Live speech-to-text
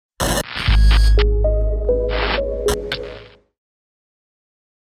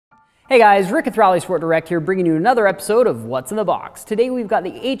Hey guys, Rick with RallySport Direct here, bringing you another episode of What's in the Box. Today we've got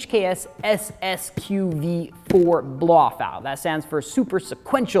the HKS SGV4 blow-off valve. That stands for Super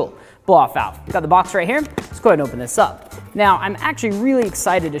Sequential blow-off valve. We've got the box right here. Let's go ahead and open this up. Now, I'm actually really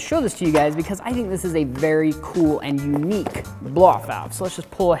excited to show this to you guys because I think this is a very cool and unique blow-off valve. So let's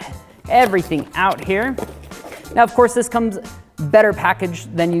just pull everything out here. Now, of course, this comes better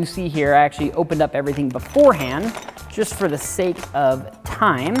packaged than you see here. I actually opened up everything beforehand just for the sake of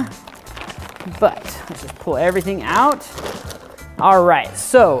time. But let's just pull everything out. All right,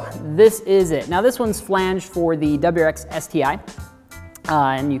 so this is it. Now this one's flanged for the WRX STI,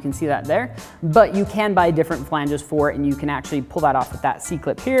 and you can see that there. But you can buy different flanges for it, and you can actually pull that off with that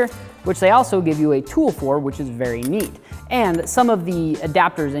C-clip here, which they also give you a tool for, which is very neat. And some of the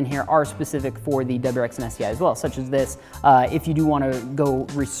adapters in here are specific for the WRX and STI as well, such as this. If you do want to go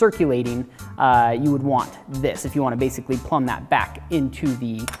recirculating, you would want this if you want to basically plumb that back into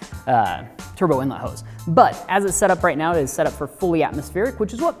the turbo inlet hose. But as it's set up right now, it is set up for fully atmospheric,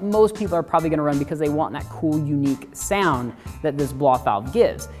 which is what most people are probably going to run because they want that cool, unique sound that this blow-off valve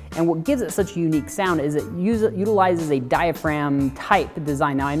gives. And what gives it such a unique sound is it utilizes a diaphragm type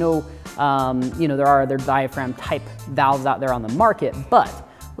design. Now I know, there are other diaphragm type valves out there on the market, but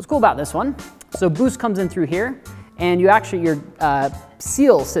what's cool about this one, so boost comes in through here, and your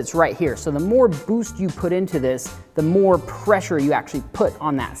seal sits right here. So the more boost you put into this, the more pressure you actually put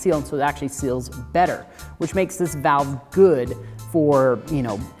on that seal, and so it actually seals better, which makes this valve good for,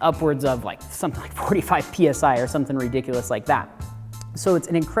 upwards of something like 45 PSI or something ridiculous like that. So it's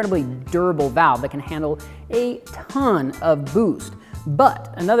an incredibly durable valve that can handle a ton of boost.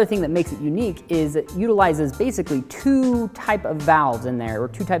 But another thing that makes it unique is it utilizes basically two types of valves in there, or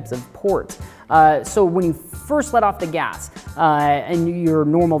two types of ports. So when you first let off the gas and your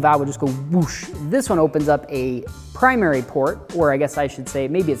normal valve would just go whoosh, this one opens up a primary port, or I guess I should say,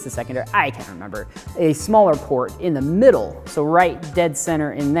 maybe it's the secondary, I can't remember, a smaller port in the middle, so right dead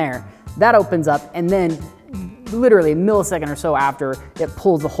center in there. That opens up, and then literally a millisecond or so after, it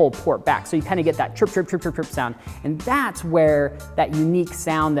pulls the whole port back. So you kind of get that chirp, chirp, chirp, chirp, chirp sound. And that's where that unique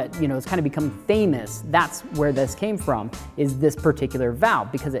sound that, has kind of become famous, that's where this came from, is this particular valve,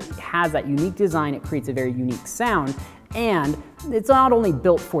 because it has that unique design, it creates a very unique sound. And it's not only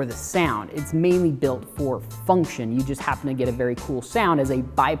built for the sound, it's mainly built for function. You just happen to get a very cool sound as a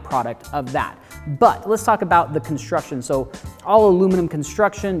byproduct of that. But let's talk about the construction. So all aluminum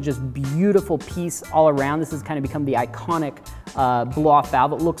construction, just beautiful piece all around. This has kind of become the iconic blow-off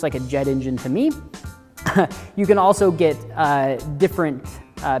valve. It looks like a jet engine to me. You can also get different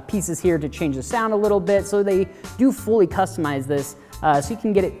pieces here to change the sound a little bit. So they do fully customize this. So you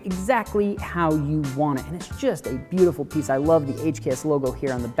can get it exactly how you want it. And it's just a beautiful piece. I love the HKS logo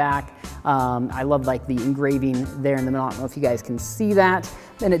here on the back. I love the engraving there in the middle. I don't know if you guys can see that.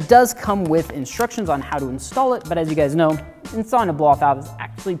 And it does come with instructions on how to install it, but as you guys know, installing a blow-off valve is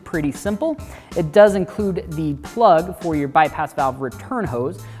actually pretty simple. It does include the plug for your bypass valve return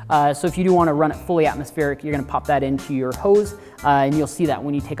hose. So if you do want to run it fully atmospheric, you're going to pop that into your hose, and you'll see that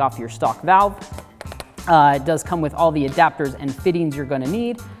when you take off your stock valve. It does come with all the adapters and fittings you're going to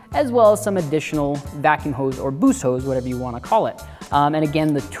need, as well as some additional vacuum hose or boost hose, whatever you want to call it. And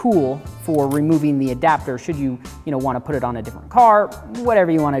again, the tool for removing the adapter, should you want to put it on a different car,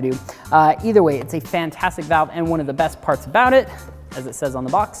 whatever you want to do. Either way, it's a fantastic valve, and one of the best parts about it, as it says on the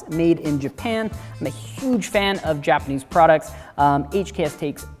box, made in Japan. I'm a huge fan of Japanese products. HKS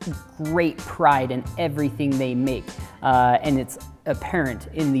takes great pride in everything they make, and it's apparent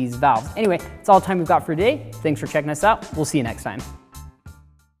in these valves. Anyway, it's all the time we've got for today. Thanks for checking us out. We'll see you next time.